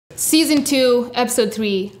Season 2, Episode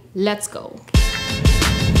 3, let's go.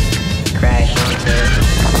 Crash onto it.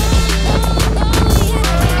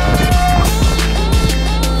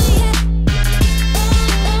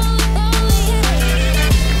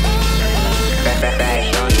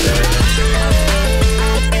 Crash onto it.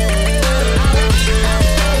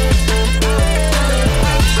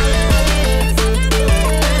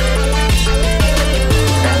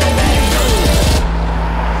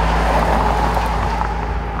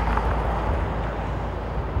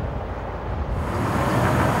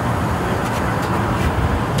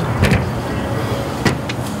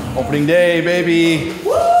 Opening day, baby.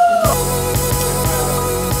 Woo!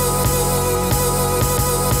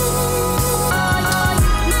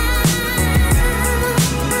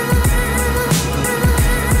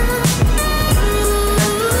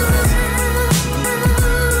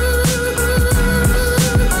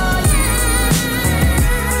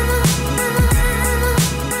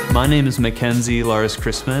 My name is Mackenzie Lars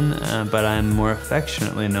Chrisman, but I'm more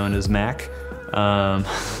affectionately known as Mac.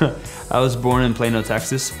 I was born in Plano,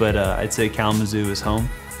 Texas, but I'd say Kalamazoo is home.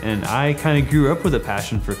 And I kind of grew up with a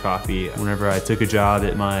passion for coffee. Whenever I took a job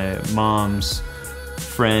at my mom's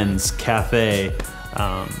friend's cafe,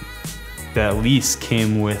 that lease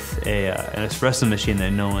came with an espresso machine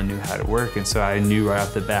that no one knew how to work. And so I knew right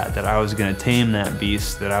off the bat that I was gonna tame that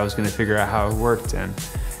beast, that I was gonna figure out how it worked. And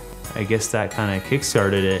I guess that kind of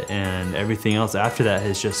kick-started it, and everything else after that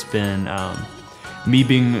has just been me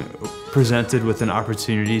being presented with an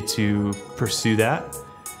opportunity to pursue that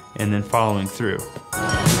and then following through.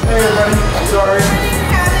 Hey everybody, sorry.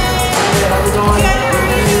 Hey, how's it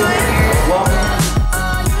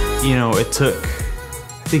going? You know, it took,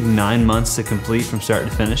 I think, 9 months to complete from start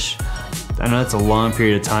to finish. I know that's a long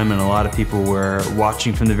period of time, and a lot of people were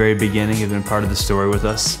watching from the very beginning, have been part of the story with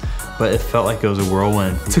us, but it felt like it was a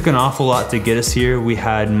whirlwind. It took an awful lot to get us here. We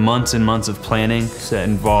had months and months of planning that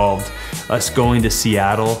involved us going to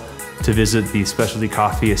Seattle to visit the Specialty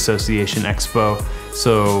Coffee Association Expo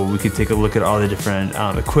so we could take a look at all the different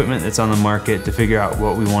equipment that's on the market to figure out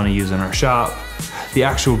what we want to use in our shop. The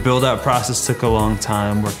actual build-out process took a long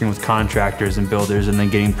time, working with contractors and builders and then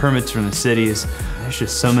getting permits from the cities. There's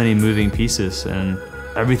just so many moving pieces, and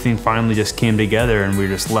everything finally just came together, and we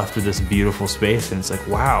were just left with this beautiful space, and it's like,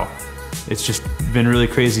 wow. It's just been really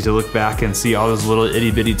crazy to look back and see all those little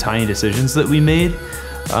itty-bitty tiny decisions that we made,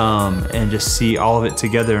 and just see all of it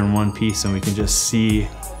together in one piece, and we can just see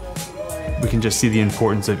the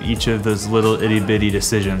importance of each of those little itty-bitty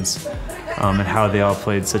decisions, and how they all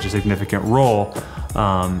played such a significant role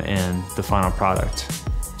in the final product.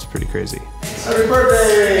 It's pretty crazy. Happy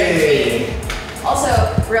birthday! Also,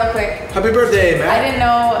 real quick. Happy birthday, Matt. I didn't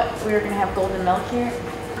know we were gonna have golden milk here.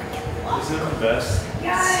 Isn't it the best?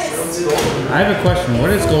 Guys! I have a question. What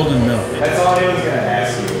is golden milk? That's all I was gonna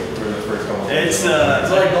ask you for the first couple. It's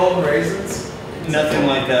like golden raisins? nothing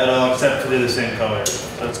like that at all, except for they're the same color.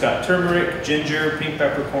 So it's got turmeric, ginger, pink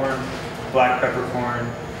peppercorn, black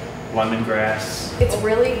peppercorn, lemongrass. It's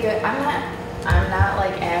really good. I'm not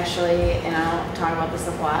like Ashley, and I don't talk about this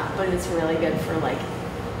a lot, but it's really good for like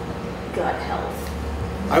gut health.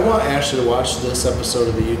 I want Ashley to watch this episode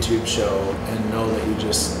of the YouTube show and know that you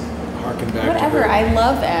just harken back Whatever, to her. I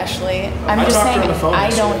love Ashley. I'm I just talked to her saying on the phone I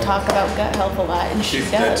don't yesterday. talk about gut health a lot, and she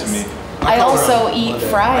She's dead does. to me. I call her also on eat Monday.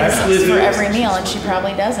 fries Ashley for who? every meal, and she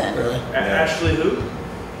probably doesn't. Really? Ashley who?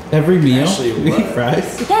 Every meal? Ashley, You what? eat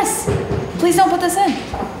fries? Yes. Please don't put this in.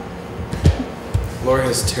 Lori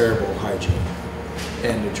has terrible hygiene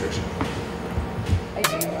and nutrition.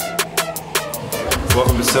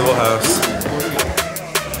 Welcome to Civil House.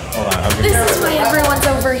 Hold on, I'll This is why everyone's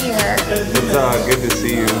over here. It's good to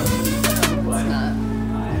see you.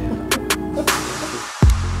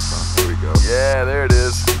 There we go. Yeah, there it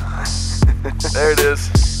is. There it is.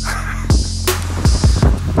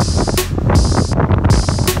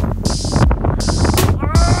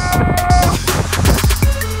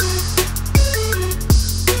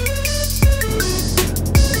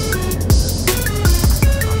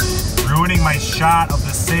 Ruining my shot of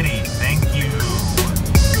the city. Thank you.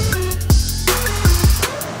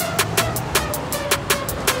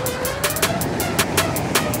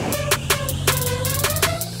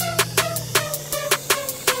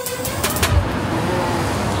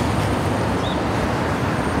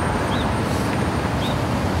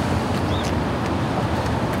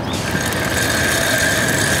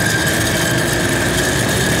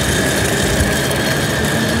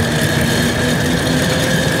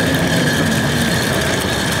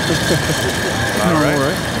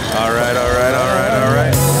 All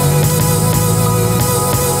right.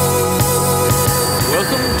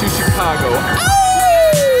 Welcome to Chicago.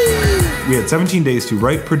 We had 17 days to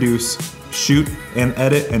write, produce, shoot, and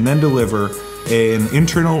edit, and then deliver an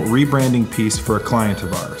internal rebranding piece for a client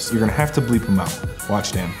of ours. You're gonna have to bleep them out.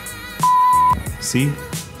 Watch, Dan. See?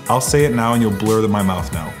 I'll say it now and you'll blur my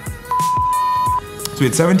mouth now. So we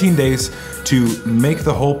had 17 days to make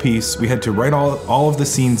the whole piece. We had to write all of the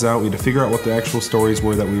scenes out. We had to figure out what the actual stories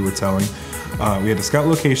were that we were telling. We had to scout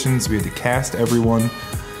locations. We had to cast everyone.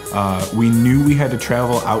 We knew we had to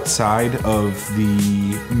travel outside of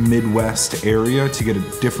the Midwest area to get a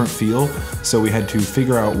different feel. So we had to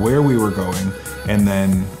figure out where we were going and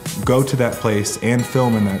then go to that place and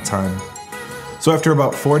film in that time. So after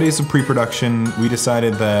about 4 days of pre-production, we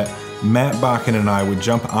decided that Matt Bakken and I would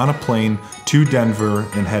jump on a plane to Denver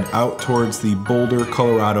and head out towards the Boulder,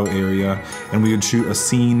 Colorado area, and we would shoot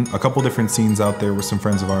a couple different scenes out there with some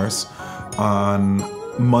friends of ours. On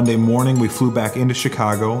Monday morning, we flew back into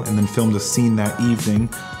Chicago and then filmed a scene that evening.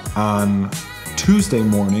 On Tuesday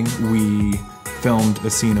morning, we filmed a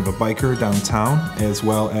scene of a biker downtown as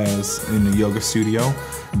well as in a yoga studio.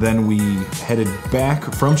 Then we headed back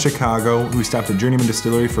from Chicago. We stopped at Journeyman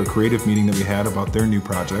Distillery for a creative meeting that we had about their new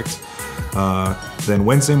project. Then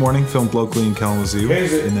Wednesday morning, filmed locally in Kalamazoo.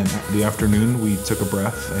 And then the afternoon, we took a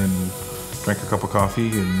breath and drank a cup of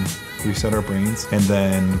coffee and reset our brains. And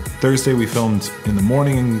then Thursday, we filmed in the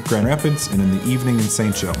morning in Grand Rapids and in the evening in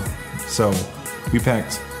St. Joe. So we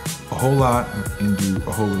packed a whole lot into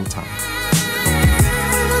a whole little time.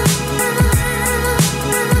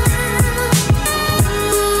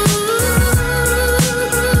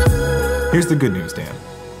 Here's the good news, Dan.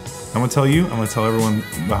 I'm gonna tell you, I'm gonna tell everyone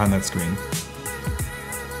behind that screen.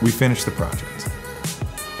 We finished the project.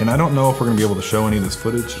 And I don't know if we're gonna be able to show any of this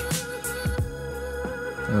footage.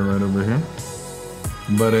 Right over here.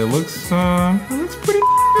 But it looks pretty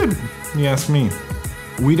good, you ask me.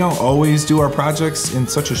 We don't always do our projects in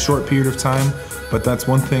such a short period of time, but that's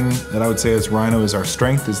one thing that I would say as Rhino is our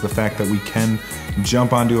strength, is the fact that we can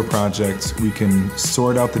jump onto a project, we can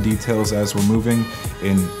sort out the details as we're moving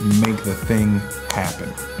and make the thing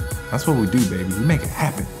happen. That's what we do, baby, we make it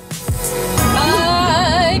happen.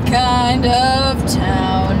 My kind of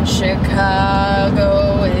town,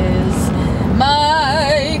 Chicago is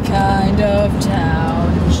my kind of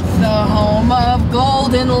town, the home of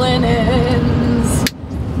golden linens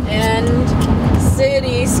and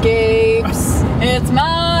cityscapes. It's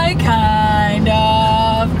my kind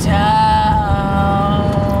of town.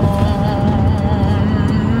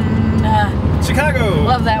 Chicago!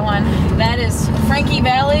 Love that one. That is Frankie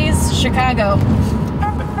Valli's Chicago.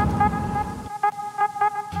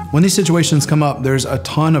 When these situations come up, there's a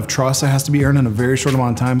ton of trust that has to be earned in a very short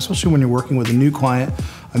amount of time, especially when you're working with a new client,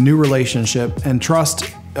 a new relationship. And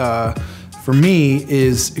trust, for me,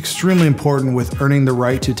 is extremely important with earning the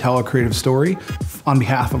right to tell a creative story on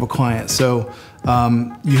behalf of a client. So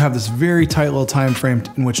you have this very tight little time frame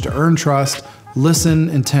in which to earn trust, listen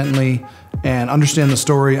intently, and understand the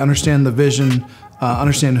story, understand the vision,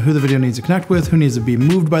 understand who the video needs to connect with, who needs to be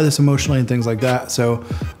moved by this emotionally, and things like that. So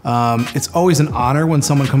it's always an honor when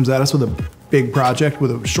someone comes at us with a big project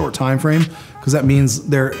with a short time frame, because that means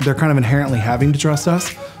they're kind of inherently having to trust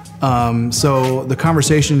us. So the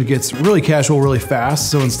conversation gets really casual really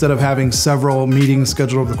fast. So instead of having several meetings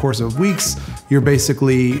scheduled over the course of weeks, you're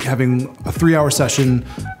basically having a 3-hour session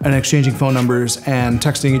and exchanging phone numbers and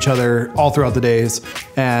texting each other all throughout the days.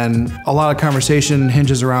 And a lot of conversation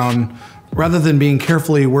hinges around, rather than being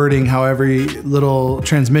carefully wording how every little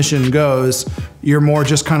transmission goes, you're more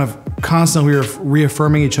just kind of constantly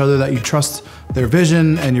reaffirming each other that you trust their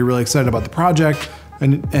vision and you're really excited about the project.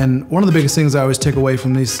 And one of the biggest things I always take away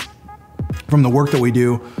from the work that we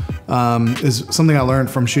do is something I learned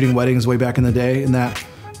from shooting weddings way back in the day, in that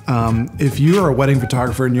if you are a wedding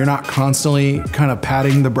photographer and you're not constantly kind of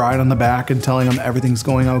patting the bride on the back and telling them everything's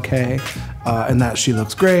going okay, and that she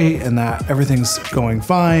looks great and that everything's going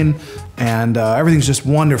fine and everything's just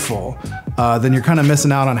wonderful, then you're kind of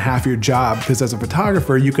missing out on half your job, because as a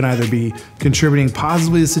photographer, you can either be contributing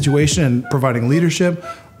positively to the situation and providing leadership,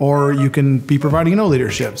 or you can be providing no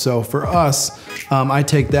leadership. So for us, I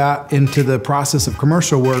take that into the process of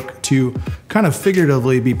commercial work to kind of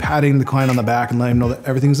figuratively be patting the client on the back and letting them know that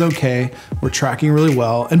everything's okay, we're tracking really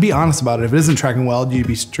well, and be honest about it. If it isn't tracking well, you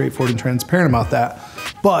be straightforward and transparent about that.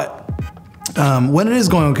 But when it is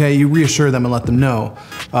going okay, you reassure them and let them know.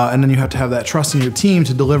 And then you have to have that trust in your team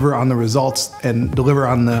to deliver on the results and deliver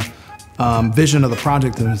on the vision of the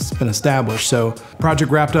project that has been established. So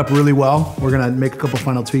project wrapped up really well. We're gonna make a couple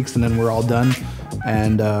final tweaks and then we're all done.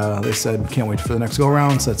 And they said, can't wait for the next go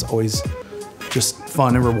around. So that's always just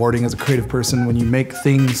fun and rewarding as a creative person when you make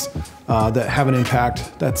things that have an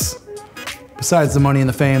impact. That's, besides the money and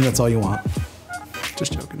the fame, that's all you want.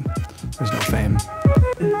 Just joking. There's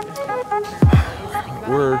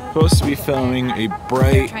We're supposed to be filming a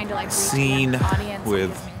bright Trying to, like, scene reach the audience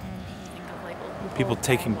with because we think of, like, old people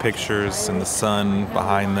taking pictures in the sun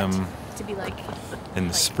behind them to be like in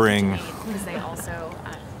the spring. because they also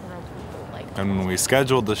were like And when we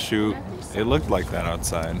scheduled the shoot, it looked like that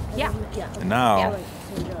outside. yeah. And now,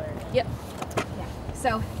 Yep.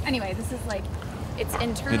 So anyway, this is like it's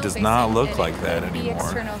internal. It does not facing, look and like it that could be anymore.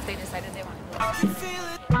 external if they decided they want to.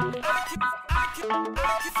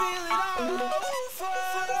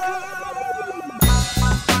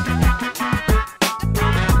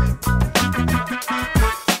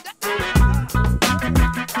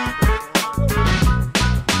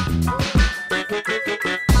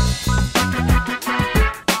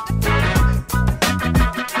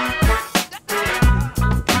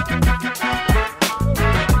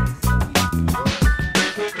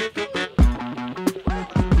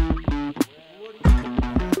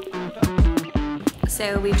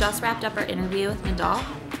 So we just wrapped up our interview with Nidal,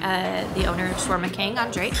 the owner of Shawarma King on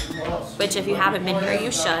Drake, which if you haven't been here,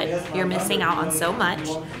 you should. You're missing out on so much.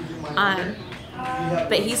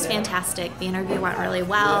 But he's fantastic. The interview went really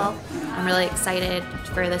well. I'm really excited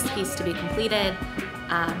for this piece to be completed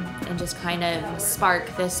and just kind of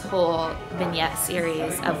spark this whole vignette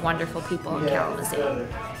series of wonderful people in Kalamazoo.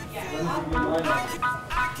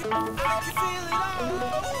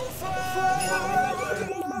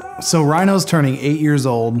 So Rhino's turning 8 years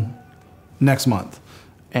old next month,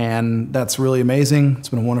 and that's really amazing. It's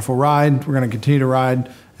been a wonderful ride. We're gonna continue to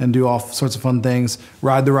ride and do all sorts of fun things.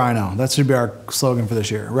 Ride the Rhino. That should be our slogan for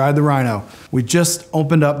this year. Ride the Rhino. We just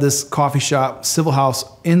opened up this coffee shop, Civil House,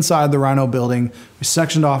 inside the Rhino building. We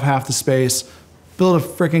sectioned off half the space, built a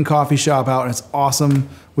freaking coffee shop out, and it's awesome.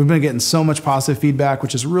 We've been getting so much positive feedback,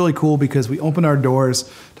 which is really cool because we opened our doors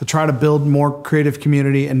to try to build more creative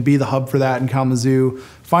community and be the hub for that in Kalamazoo.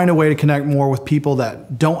 Find a way to connect more with people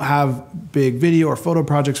that don't have big video or photo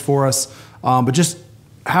projects for us, but just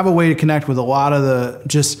have a way to connect with a lot of the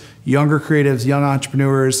just younger creatives, young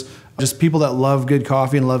entrepreneurs, just people that love good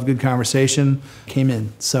coffee and love good conversation came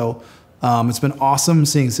in. So it's been awesome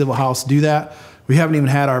seeing Civil House do that. We haven't even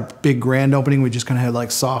had our big grand opening. We just kind of had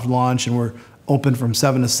like soft launch and we're open from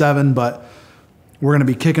 7 to 7, but we're gonna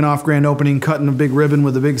be kicking off grand opening, cutting a big ribbon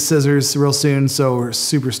with the big scissors real soon. So we're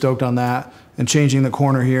super stoked on that and changing the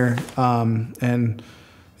corner here. And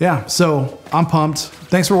yeah, so I'm pumped.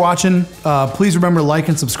 Thanks for watching. Please remember to like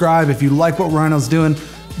and subscribe. If you like what Rhino's doing,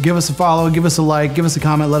 give us a follow, give us a like, give us a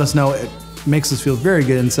comment, let us know. It makes us feel very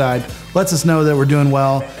good inside. Lets us know that we're doing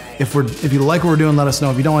well. If you like what we're doing, let us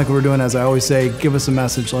know. If you don't like what we're doing, as I always say, give us a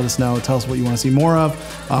message, let us know, tell us what you want to see more of.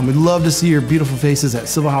 We'd love to see your beautiful faces at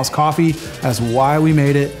Civil House Coffee. That's why we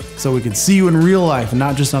made it, so we can see you in real life and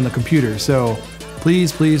not just on the computer. So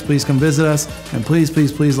please, please, please come visit us, and please,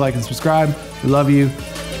 please, please like and subscribe. We love you.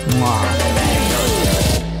 Mwah.